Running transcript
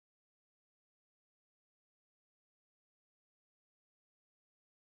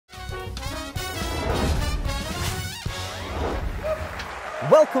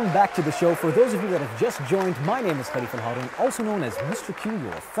Welcome back to the show. For those of you that have just joined, my name is Khalif Al-Harun, also known as Mr. Q,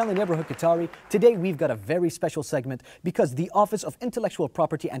 your friendly neighborhood Qatari. Today we've got a very special segment because the Office of Intellectual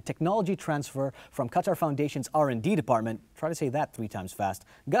Property and Technology Transfer from Qatar Foundation's R&D department, try to say that 3 times fast,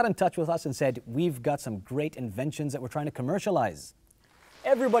 got in touch with us and said, we've got some great inventions that we're trying to commercialize.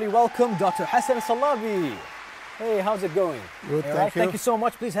 Everybody welcome Dr. Hassan Salabi. Hey, how's it going? Good, thank you. Thank you so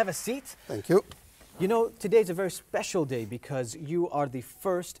much. Please have a seat. Thank you. You know, today's a very special day because you are the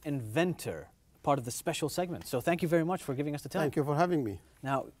first inventor, part of the special segment. So thank you very much for giving us the time. Thank you for having me.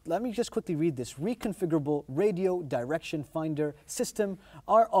 Now, let me just quickly read this. Reconfigurable Radio Direction Finder System,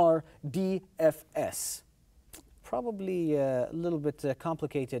 RRDFS. Probably a little bit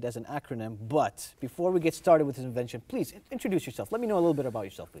complicated as an acronym, but before we get started with this invention, please introduce yourself. Let me know a little bit about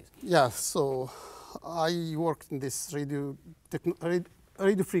yourself, please. Yeah, so I worked in this radio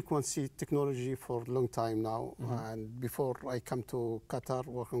frequency technology for a long time now, and before I come to Qatar,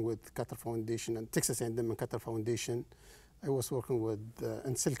 working with Qatar Foundation and Texas A&M and Qatar Foundation, I was working with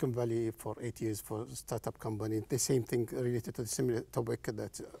in Silicon Valley for 8 years for a startup company. The same thing related to the similar topic,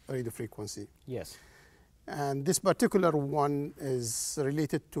 that radio frequency. Yes. And this particular one is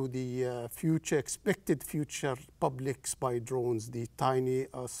related to the expected future public spy drones, the tiny,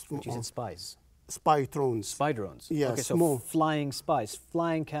 Which is in spies. Spy drones. Spy drones. Yes. Okay, so small. Flying spies,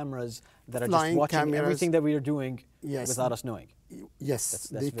 flying cameras that are Flying just watching cameras. Everything that we are doing Yes. without us knowing. Yes, That's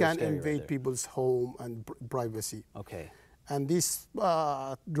they very can scary invade right people's home and privacy. Okay. And these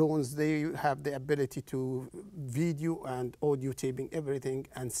drones, they have the ability to video and audio taping everything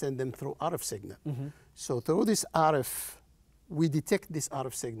and send them through RF signal. So through this RF, we detect this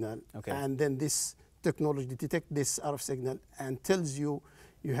RF signal, and then this technology detects this RF signal and tells you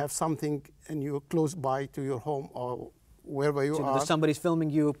you have something and you're close by to your home or wherever you are. Somebody's filming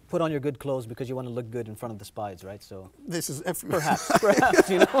you, put on your good clothes because you want to look good in front of the spies, right? So this is perhaps,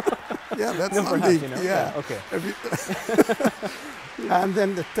 you know. Yeah, that's no, something. perhaps, you know. Yeah. Okay. And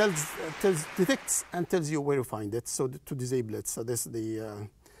then it detects and tells you where to find it, so to disable it. So this is the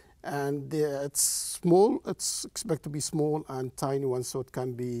it's small. It's expected to be small and tiny one, so it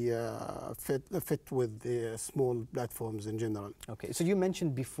can be fit with the small platforms in general. Okay. So you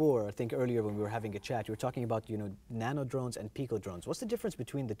mentioned before, I think earlier when we were having a chat, you were talking about nano drones and pico drones. What's the difference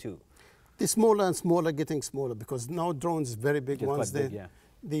between the two? The smaller and smaller getting smaller because now drones very big ones. Quite big, yeah.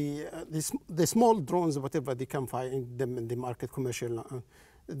 The small drones, whatever they can find them in the market commercial.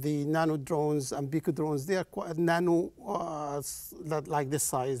 The nano drones and pico drones, they are quite nano, like this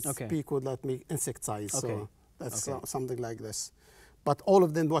size. Pico that make insect size. So that's something like this. But all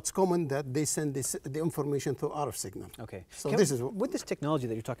of them, what's common that they send the information through RF signal. Okay. So with this technology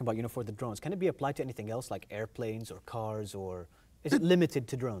that you're talking about, for the drones, can it be applied to anything else like airplanes or cars, or is it limited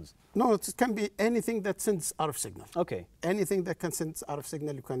to drones? No, it can be anything that sends RF signal. Okay. Anything that can send RF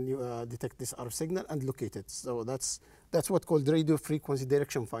signal, you can detect this RF signal and locate it. So that's what's called radio frequency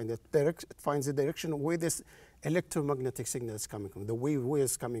direction finder. It finds the direction where this electromagnetic signal is coming from, the wave where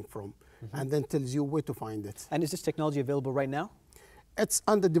it's coming from, and then tells you where to find it. And is this technology available right now? It's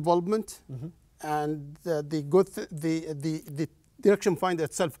under development, and the direction finder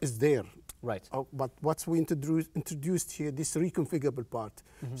itself is there. Right. But what's we introduced here, this reconfigurable part.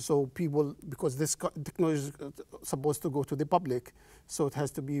 So people, because this technology is supposed to go to the public, so it has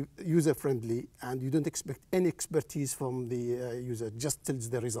to be user-friendly, and you don't expect any expertise from the user, it just tells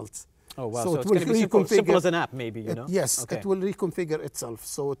the results. Oh, wow. So it's going to be simple as an app, maybe, Yes, it will reconfigure itself.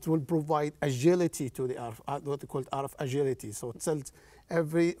 So it will provide agility to the RF, what we call RF agility. So it tells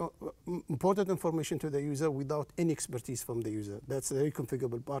every important information to the user without any expertise from the user. That's the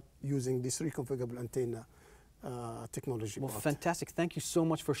reconfigurable part using this reconfigurable antenna technology. Well, fantastic. Thank you so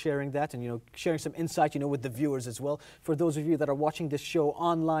much for sharing that and sharing some insight with the viewers as well. For those of you that are watching this show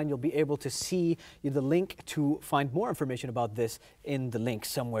online, you'll be able to see the link to find more information about this in the link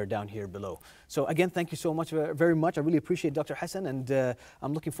somewhere down here below. So again, thank you so much, very much. I really appreciate Dr. Hassan, and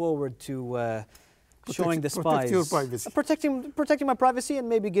I'm looking forward to showing the spies. Protect your privacy. Protecting my privacy and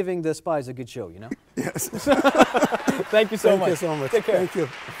maybe giving the spies a good show, Yes. Thank you so much. Thank you so much. Take care. Thank you.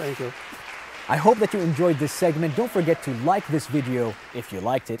 Thank you. I hope that you enjoyed this segment. Don't forget to like this video if you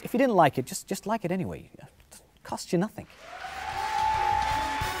liked it. If you didn't like it, just like it anyway. It costs you nothing.